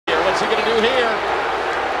he going to do here?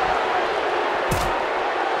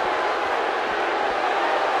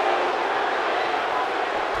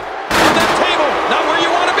 On that table, not where you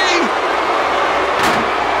want to be.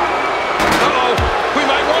 Uh-oh, we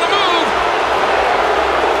might want to move.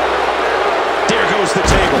 There goes the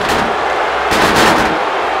table.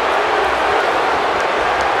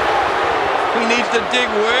 He needs to dig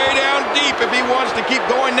way down deep if he wants to keep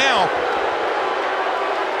going now.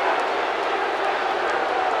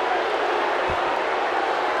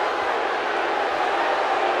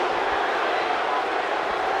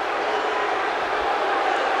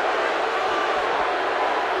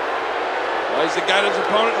 Well, he's got his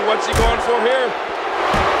opponent, and what's he going for here?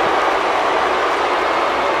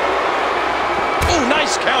 Oh,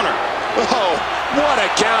 nice counter. Oh, what a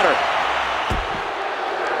counter.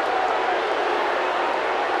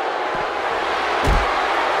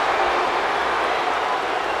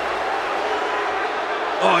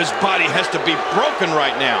 Oh, his body has to be broken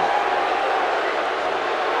right now.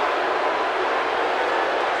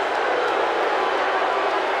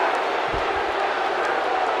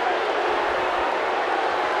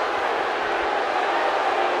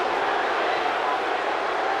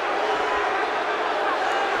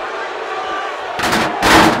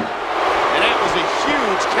 And that was a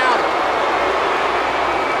huge counter.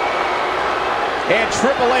 And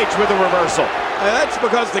Triple H with a reversal. That's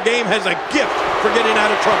because the game has a gift for getting out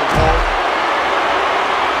of trouble, Cole.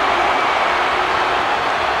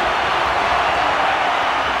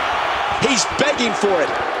 He's begging for it.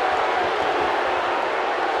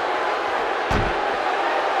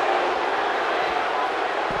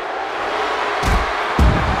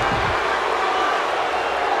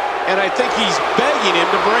 And I think he's begging him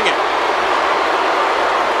to bring it.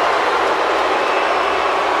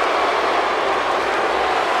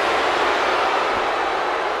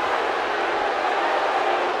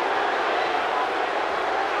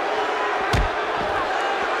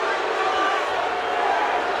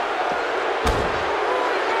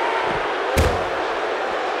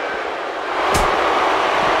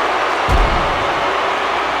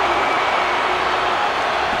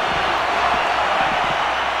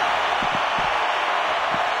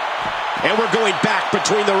 And we're going back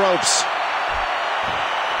between the ropes.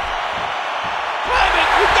 Climb it!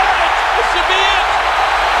 You got it! This should be it!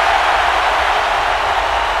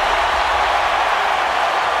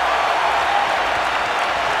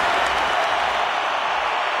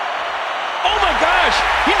 Oh my gosh!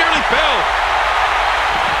 He nearly fell!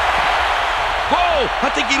 Whoa! I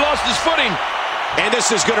think he lost his footing! And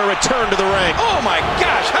this is going to return to the ring. Oh my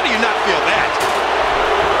gosh! How do you not feel that?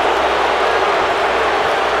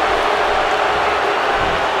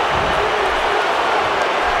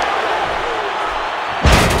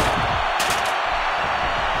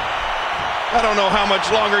 I don't know how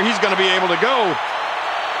much longer he's going to be able to go.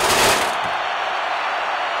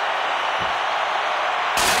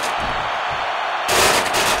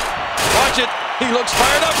 Watch it. He looks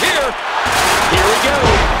fired up here. Here we go.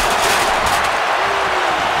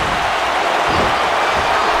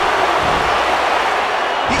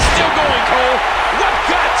 He's still going, Cole. What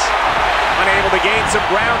guts! Unable to gain some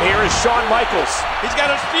ground here is Shawn Michaels. He's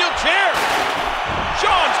got a steel chair.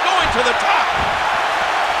 Shawn's going to the top.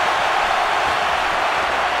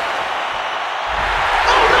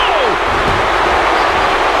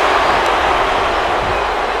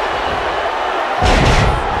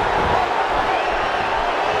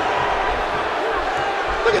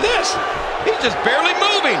 Look at this. He's just barely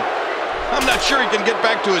moving. I'm not sure he can get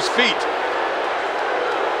back to his feet.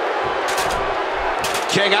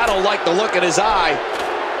 King, I don't like the look in his eye.